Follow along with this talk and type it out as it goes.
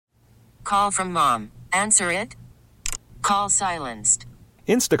call from mom. Answer it. Call silenced.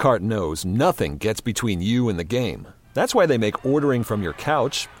 Instacart knows nothing gets between you and the game. That's why they make ordering from your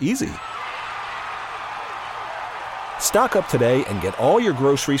couch easy. Stock up today and get all your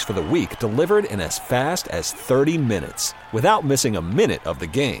groceries for the week delivered in as fast as 30 minutes without missing a minute of the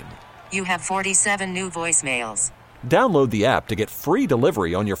game. You have 47 new voicemails. Download the app to get free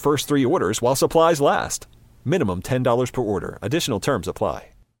delivery on your first 3 orders while supplies last. Minimum $10 per order. Additional terms apply.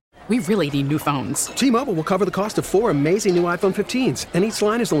 We really need new phones. T-Mobile will cover the cost of 4 amazing new iPhone 15s, and each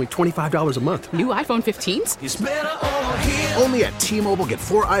line is only $25 a month. New iPhone 15s? It's better over here. Only at T-Mobile, get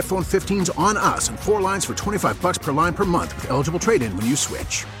 4 iPhone 15s on us and 4 lines for $25 per line per month with eligible trade-in when you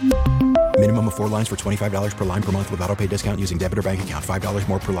switch. Minimum of 4 lines for $25 per line per month with autopay discount using debit or bank account. $5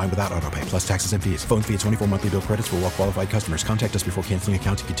 more per line without autopay, plus taxes and fees. Phone fee at 24 monthly bill credits for well-qualified customers. Contact us before canceling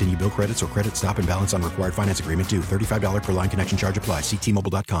account to continue bill credits or credit stop and balance on required finance agreement due. $35 per line connection charge applies. See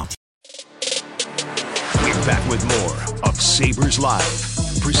T-Mobile.com. We're back with more of Sabres Live.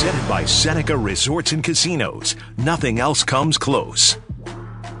 Presented by Seneca Resorts and Casinos. Nothing else comes close.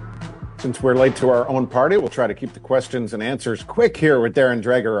 Since we're late to our own party, we'll try to keep the questions and answers quick here with Darren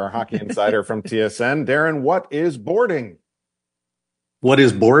Dreger, our hockey insider from TSN. Darren, what is boarding? What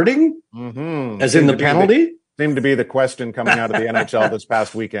is boarding? Mm-hmm. As in the penalty? Seemed to be the question coming out of the NHL this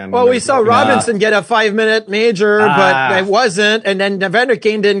past weekend. Well, we saw Robinson get a 5-minute major, but it wasn't. And then Evander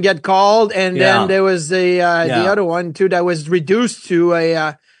Kane didn't get called. And then there was the other one too that was reduced to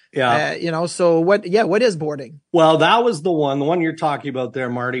a, so what is boarding? Well, that was the one you're talking about there,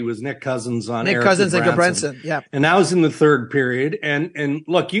 Marty, was Nick Cousins on Nick Cousins and Gudbranson. Yeah. And that was in the third period. And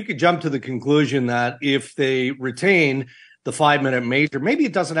look, you could jump to the conclusion that if they retain the 5-minute major, maybe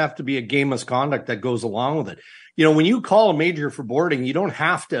it doesn't have to be a game misconduct that goes along with it. You know, when you call a major for boarding, you don't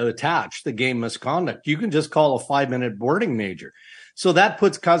have to attach the game misconduct. You can just call a 5-minute boarding major. So that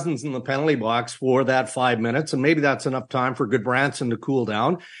puts Cousins in the penalty box for that 5 minutes. And maybe that's enough time for Gudbranson to cool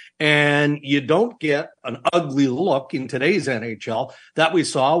down. And you don't get an ugly look in today's NHL that we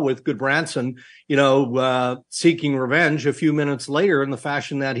saw with Gudbranson, seeking revenge a few minutes later in the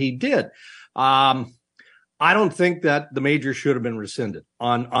fashion that he did. I don't think that the major should have been rescinded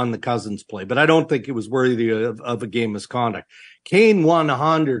on the Cousins play, but I don't think it was worthy of a game misconduct. Kane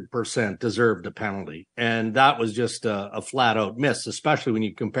 100% deserved a penalty, and that was just a flat out miss, especially when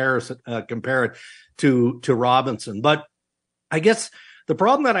you compare it to Robinson. But I guess the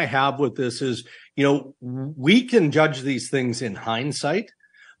problem that I have with this is, we can judge these things in hindsight,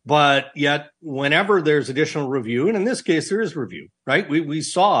 but yet whenever there's additional review, and in this case there is review, right? We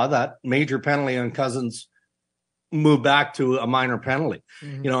saw that major penalty on Cousins move back to a minor penalty,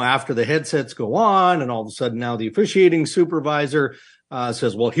 after the headsets go on, and all of a sudden now the officiating supervisor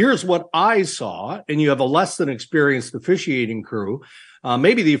says, well, here's what I saw. And you have a less than experienced officiating crew.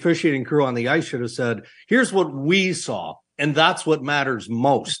 Maybe the officiating crew on the ice should have said, here's what we saw. And that's what matters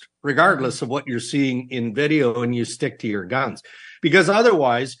most, regardless of what you're seeing in video, and you stick to your guns, because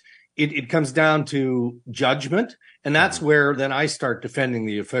otherwise it comes down to judgment. And that's where then I start defending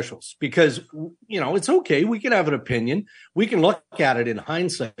the officials, because, it's okay. We can have an opinion. We can look at it in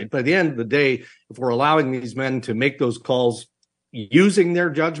hindsight. But at the end of the day, if we're allowing these men to make those calls using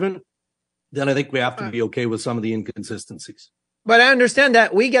their judgment, then I think we have to be okay with some of the inconsistencies. But I understand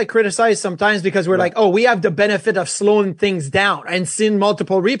that we get criticized sometimes because we're like, we have the benefit of slowing things down and seeing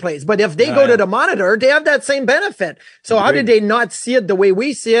multiple replays. But if they go to the monitor, they have that same benefit. So how did they not see it the way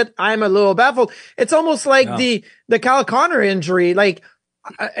we see it? I'm a little baffled. It's almost like the Kyle Connor injury. Like,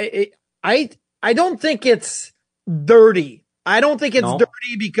 I don't think it's dirty. I don't think it's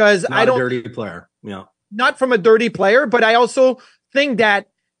dirty because not a dirty player. Yeah. Not from a dirty player, but I also think that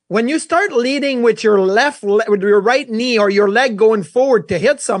when you start leading with your with your right knee or your leg going forward to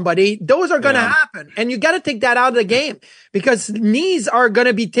hit somebody, those are going to happen. And you got to take that out of the game, because knees are going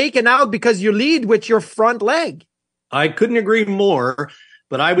to be taken out because you lead with your front leg. I couldn't agree more,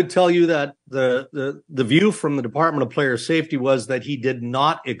 but I would tell you that the view from the Department of Player Safety was that he did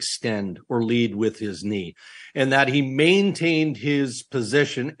not extend or lead with his knee, and that he maintained his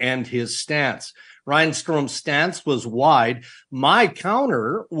position and his stance. Ryan Strom's stance was wide. My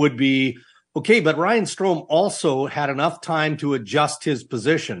counter would be, okay, but Ryan Strome also had enough time to adjust his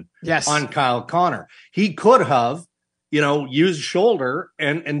position on Kyle Connor. He could have, used shoulder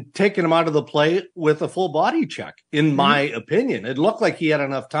and taken him out of the play with a full body check, in my opinion. It looked like he had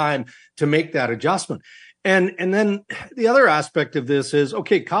enough time to make that adjustment. And then the other aspect of this is,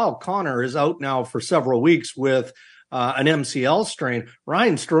 okay, Kyle Connor is out now for several weeks with an MCL strain.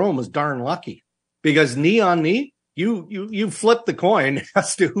 Ryan Strome was darn lucky, because knee on knee, you flip the coin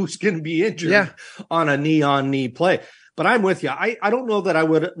as to who's going to be injured on a knee on knee play. But I'm with you. I don't know that I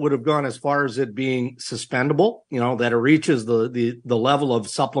would have gone as far as it being suspendable, that it reaches the level of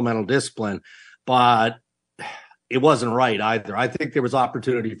supplemental discipline, but it wasn't right either. I think there was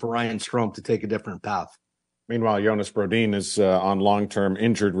opportunity for Ryan Strome to take a different path. Meanwhile, Jonas Brodin is on long-term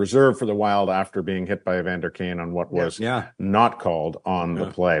injured reserve for the Wild after being hit by Evander Kane on what was not called on the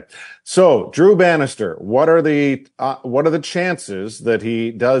play. So, Drew Bannister, what are the chances that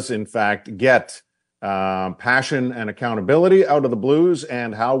he does in fact get passion and accountability out of the Blues,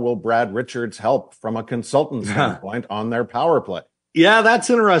 and how will Brad Richards help from a consultant standpoint on their power play? Yeah, that's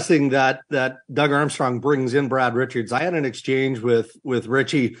interesting that Doug Armstrong brings in Brad Richards. I had an exchange with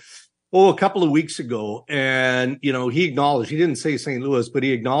Richie a couple of weeks ago, and he acknowledged, he didn't say St. Louis, but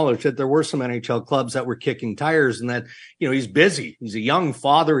he acknowledged that there were some NHL clubs that were kicking tires, and that he's busy. He's a young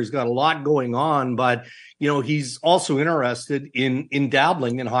father. He's got a lot going on, but he's also interested in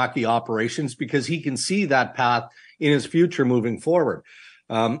dabbling in hockey operations because he can see that path in his future moving forward.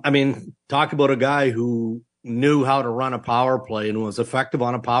 Talk about a guy who knew how to run a power play and was effective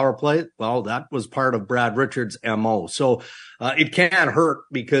on a power play. Well, that was part of Brad Richards' MO. So it can't hurt,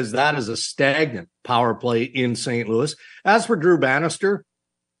 because that is a stagnant power play in St. Louis. As for Drew Bannister,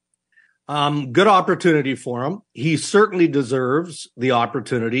 good opportunity for him. He certainly deserves the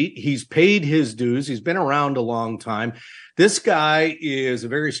opportunity. He's paid his dues. He's been around a long time. This guy is a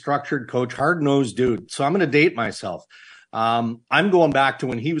very structured coach, hard-nosed dude. So I'm going to date myself. I'm going back to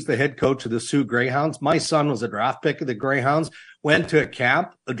when he was the head coach of the Sioux Greyhounds. My son was a draft pick of the Greyhounds, went to a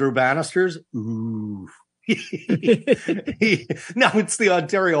camp of Drew Bannister's. Ooh. Now it's the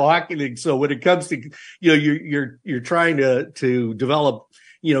Ontario Hockey League. So when it comes to, you're trying to develop,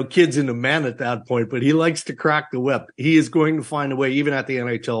 kids into men at that point, but he likes to crack the whip. He is going to find a way, even at the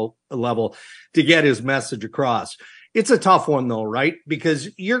NHL level, to get his message across. It's a tough one though, right? Because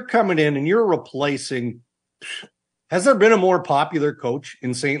you're coming in and you're replacing. Has there been a more popular coach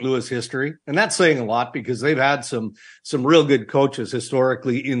in St. Louis history? And that's saying a lot, because they've had some real good coaches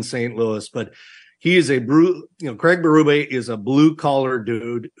historically in St. Louis, but he is Craig Berube is a blue collar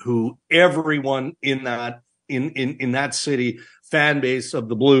dude who everyone in that city fan base of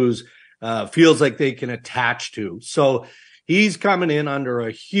the Blues, feels like they can attach to. So he's coming in under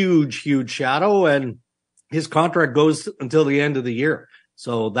a huge, huge shadow, and his contract goes until the end of the year.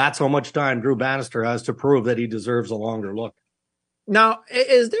 So that's how much time Drew Bannister has to prove that he deserves a longer look. Now,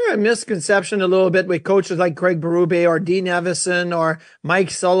 is there a misconception a little bit with coaches like Craig Berube or Dean Evison or Mike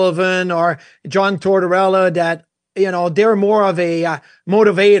Sullivan or John Tortorella that, they're more of a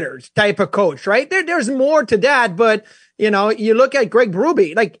motivator type of coach, right? There's more to that, but, you look at Craig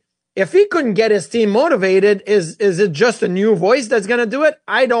Berube, like, if he couldn't get his team motivated, is it just a new voice that's going to do it?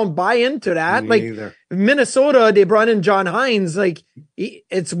 I don't buy into that. Me either. Minnesota, they brought in John Hines. Like,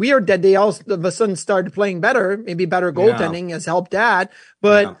 it's weird that they all of a sudden started playing better. Maybe better goaltending has helped that.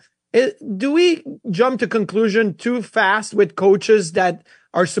 But do we jump to conclusion too fast with coaches that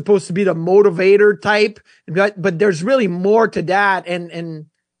are supposed to be the motivator type? But there's really more to that. And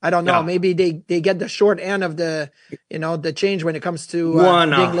I don't know. Maybe they get the short end of the change when it comes to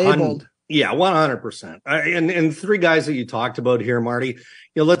being labeled. Yeah, 100%. And three guys that you talked about here, Marty.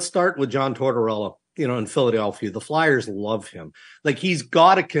 Let's start with John Tortorella. In Philadelphia, the Flyers love him. Like, he's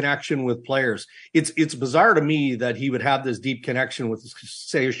got a connection with players. It's bizarre to me that he would have this deep connection with,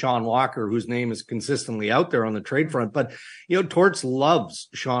 say, Sean Walker, whose name is consistently out there on the trade front. But, Torts loves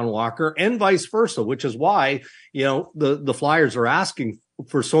Sean Walker and vice versa, which is why, the Flyers are asking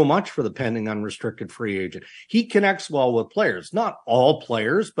for so much for the pending unrestricted free agent. He connects well with players, not all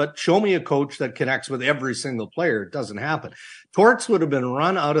players, but show me a coach that connects with every single player. It doesn't happen. Torts would have been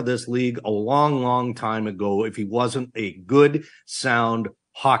run out of this league a long, long time ago if he wasn't a good, sound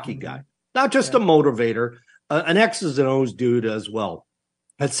hockey guy, not just a motivator, an X's and O's dude as well.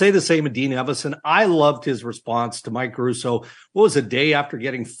 I'd say the same of Dean Evison. I loved his response to Mike Russo. What was a day after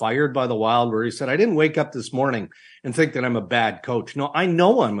getting fired by the Wild, where he said, I didn't wake up this morning and think that I'm a bad coach. No, I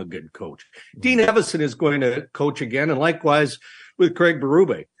know I'm a good coach. Dean Evison is going to coach again. And likewise with Craig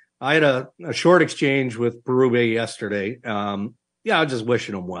Berube. I had a short exchange with Berube yesterday. I'm just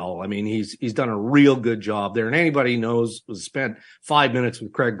wishing him well. I mean, he's done a real good job there. And anybody knows, who's spent 5 minutes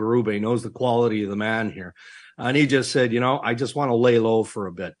with Craig Berube, knows the quality of the man here. And he just said, I just want to lay low for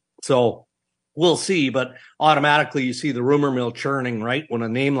a bit. So we'll see. But automatically you see the rumor mill churning, right? When a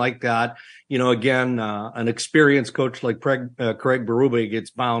name like that, again, an experienced coach like Craig Berube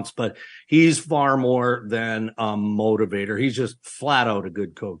gets bounced, but he's far more than a motivator. He's just flat out a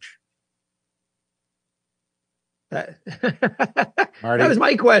good coach. That Marty? was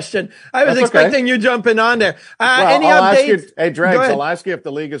my question. I was That's expecting you jumping on there. Any I'll ask updates? you, hey, Go Dregs, ahead. I'll ask you if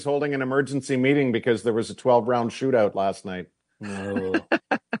the league is holding an emergency meeting because there was a 12-round shootout last night. No.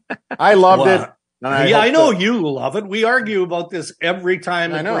 I loved it. I know you love it. We argue about this every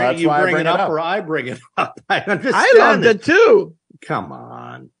time I know, that's you why I bring it bring it up up. or I bring it up. I understand. I loved it too. Come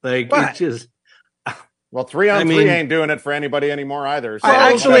on. Like, What? it's just. Well, 3-on-3 ain't doing it for anybody anymore either. So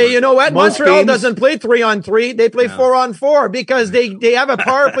Actually, you know what? Most Montreal games- doesn't play 3-on-3. They play 4-on-4 because they have a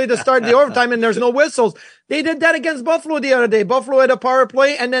power play to start the overtime and there's no whistles. They did that against Buffalo the other day. Buffalo had a power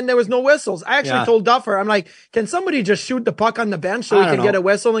play and then there was no whistles. I actually told Duffer, I'm like, can somebody just shoot the puck on the bench so we can get a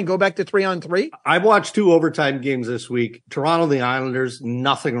whistle and go back to 3-on-3? I've watched 2 overtime games this week. Toronto, the Islanders,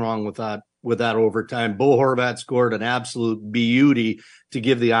 nothing wrong with that overtime. Bo Horvat scored an absolute beauty to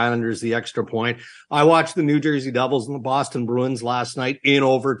give the Islanders the extra point. I watched the New Jersey Devils and the Boston Bruins last night in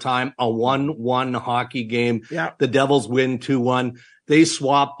overtime, a 1-1 hockey game. Yeah. The Devils win 2-1. They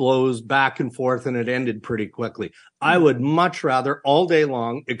swap blows back and forth and it ended pretty quickly. I would much rather all day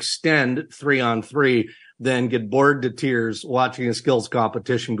long extend 3-on-3 than get bored to tears watching a skills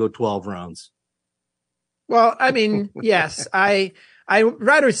competition go 12 rounds. Well, I mean, yes, I'd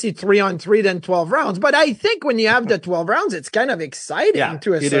rather see 3-on-3 than 12 rounds. But I think when you have the 12 rounds, it's kind of exciting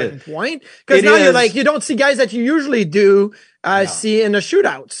to a certain point. Because now you're like, you don't see guys that you usually do see in a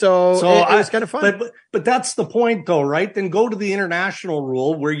shootout. So it was kind of fun. But that's the point though, right? Then go to the international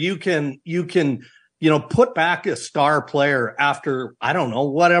rule where you can, put back a star player after, I don't know,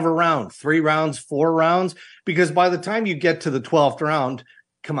 whatever round, 3 rounds, 4 rounds, because by the time you get to the 12th round,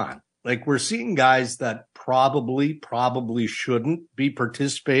 come on. Like we're seeing guys that probably shouldn't be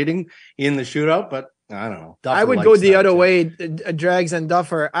participating in the shootout, but I don't know. Duffer I would go the other way, Drags and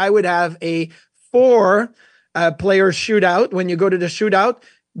Duffer. I would have a 4 player shootout when you go to the shootout.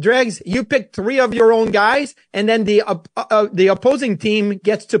 Dregs, you pick 3 of your own guys, and then the opposing team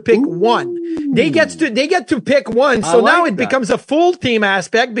gets to pick 1. They get to pick 1. So now it becomes a full team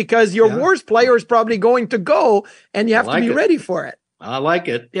aspect because your worst player is probably going to go, and you have to be ready for it. I like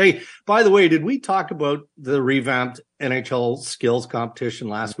it. Hey, by the way, did we talk about the revamped NHL skills competition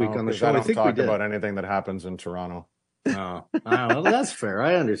last week on the show? I don't think talk we did. about anything that happens in Toronto. Oh, I don't know. That's fair.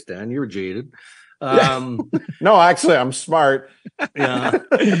 I understand. You're jaded. No, actually, I'm smart. Yeah.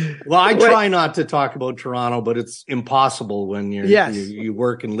 Well, I try not to talk about Toronto, but it's impossible when you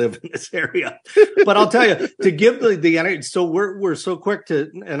work and live in this area. But I'll tell you, to give the NHL, so we're so quick to,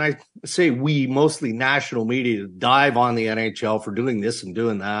 and I say we, mostly national media, to dive on the NHL for doing this and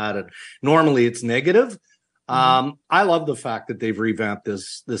doing that. And normally it's negative. I love the fact that they've revamped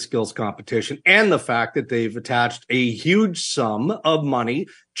this skills competition and the fact that they've attached a huge sum of money,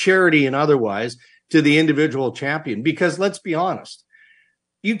 charity and otherwise, to the individual champion. Because let's be honest,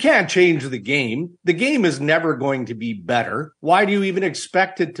 you can't change the game. The game is never going to be better. Why do you even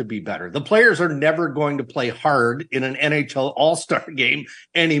expect it to be better? The players are never going to play hard in an NHL All-Star game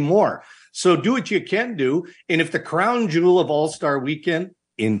anymore. So do what you can do. And if the crown jewel of All-Star Weekend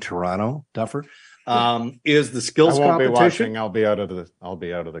in Toronto, Duffer, is the skills competition. I'll be out of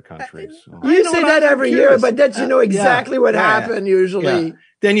the country. So. You say that every year, but that you know exactly what happened usually. Yeah.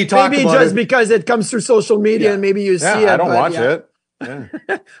 Then you talk maybe about just because it comes through social media and maybe you see it. I don't watch it. Yeah.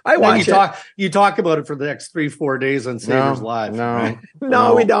 I watch it. You talk about it for the next 3-4 days on Sabres Live. No, right?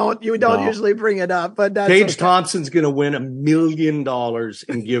 No, we don't. You don't usually bring it up, but that's Paige Thompson's going to win $1 million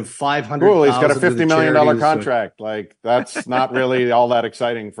and give $500,000. Cool, he's got a $50 million contract. Like that's not really all that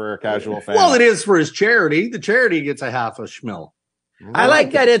exciting for a casual fan. Well, it is for his charity. The charity gets a half a schmil. I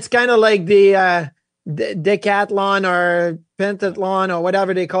like that. It's kind of like the decathlon or pentathlon or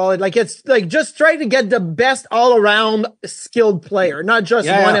whatever they call it. Like it's like just try to get the best all around skilled player, not just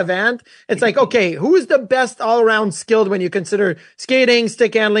one event. It's like, okay, who is the best all around skilled when you consider skating,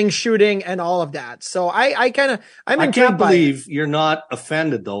 stick handling, shooting, and all of that. So I can't believe you're not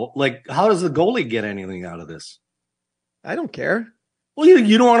offended though. Like, how does the goalie get anything out of this? I don't care. Well,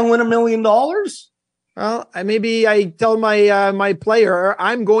 you don't want to win $1 million? Well, maybe I tell my player,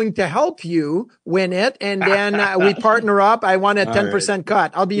 I'm going to help you win it. And then we partner up. I want a 10%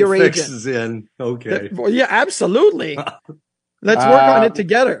 cut. I'll be your agent. Fixes in. Okay. Yeah, absolutely. Let's work on it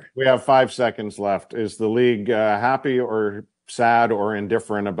together. We have 5 seconds left. Is the league happy or sad or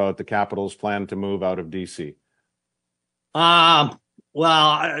indifferent about the Capitals' plan to move out of DC? Well,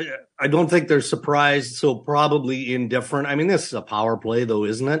 I don't think they're surprised, so probably indifferent. I mean, this is a power play, though,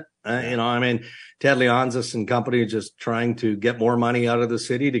 isn't it? Ted Leonsis and company are just trying to get more money out of the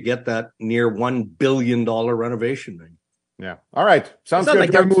city to get that near $1 billion renovation thing. Yeah. All right. Sounds it's not good.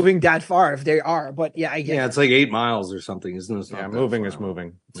 like they're moving that far if they are, but yeah, I get it. It's like 8 miles or something, isn't it? Moving is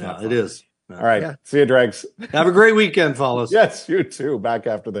moving. Yeah, it is. All right. See you, Dregs. Have a great weekend, fellas. Yes, you too. Back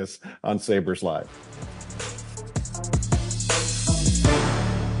after this on Sabres Live.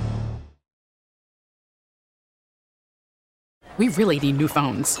 We really need new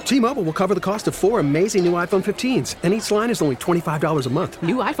phones. T-Mobile will cover the cost of 4 amazing new iPhone 15s, and each line is only $25 a month.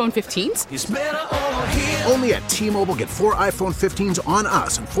 New iPhone 15s? It's better over here. Only at T-Mobile, get 4 iPhone 15s on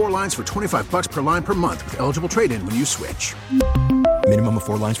us and 4 lines for $25 per line per month with eligible trade-in when you switch. Minimum of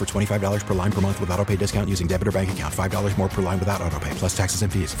 4 lines for $25 per line per month with autopay discount using debit or bank account. $5 more per line without autopay, plus taxes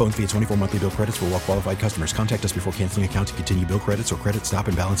and fees. Phone fee at 24 monthly bill credits for well-qualified customers. Contact us before canceling account to continue bill credits or credit stop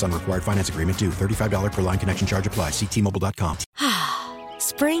and balance on required finance agreement due. $35 per line connection charge applies. See T-Mobile.com.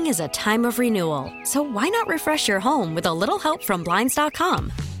 Spring is a time of renewal, so why not refresh your home with a little help from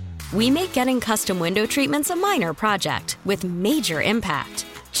Blinds.com? We make getting custom window treatments a minor project with major impact.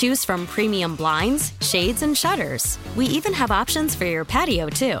 Choose from premium blinds, shades, and shutters. We even have options for your patio,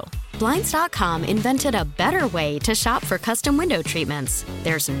 too. Blinds.com invented a better way to shop for custom window treatments.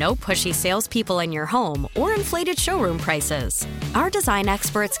 There's no pushy salespeople in your home or inflated showroom prices. Our design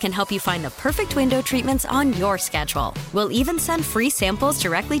experts can help you find the perfect window treatments on your schedule. We'll even send free samples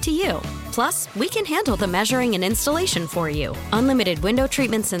directly to you. Plus, we can handle the measuring and installation for you. Unlimited window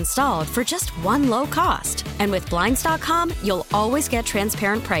treatments installed for just one low cost. And with Blinds.com, you'll always get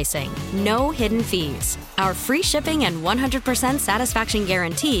transparent pricing. No hidden fees. Our free shipping and 100% satisfaction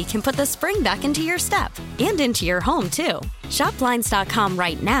guarantee can put the spring back into your step and into your home, too. Shop Blinds.com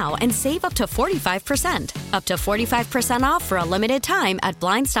right now and save up to 45%. Up to 45% off for a limited time at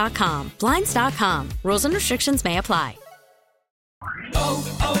Blinds.com. Blinds.com. Rules and restrictions may apply.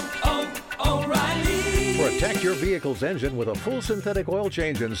 O'Reilly. Protect your vehicle's engine with a full synthetic oil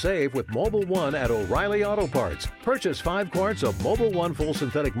change and save with Mobile One at O'Reilly Auto Parts. Purchase 5 quarts of Mobile One full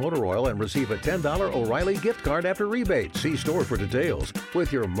synthetic motor oil and receive a $10 O'Reilly gift card after rebate. See store for details.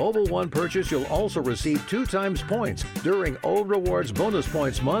 With your Mobile One purchase, you'll also receive 2 times points during O Rewards Bonus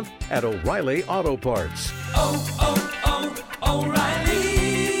Points Month at O'Reilly Auto Parts. O'Reilly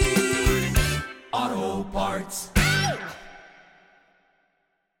Auto Parts.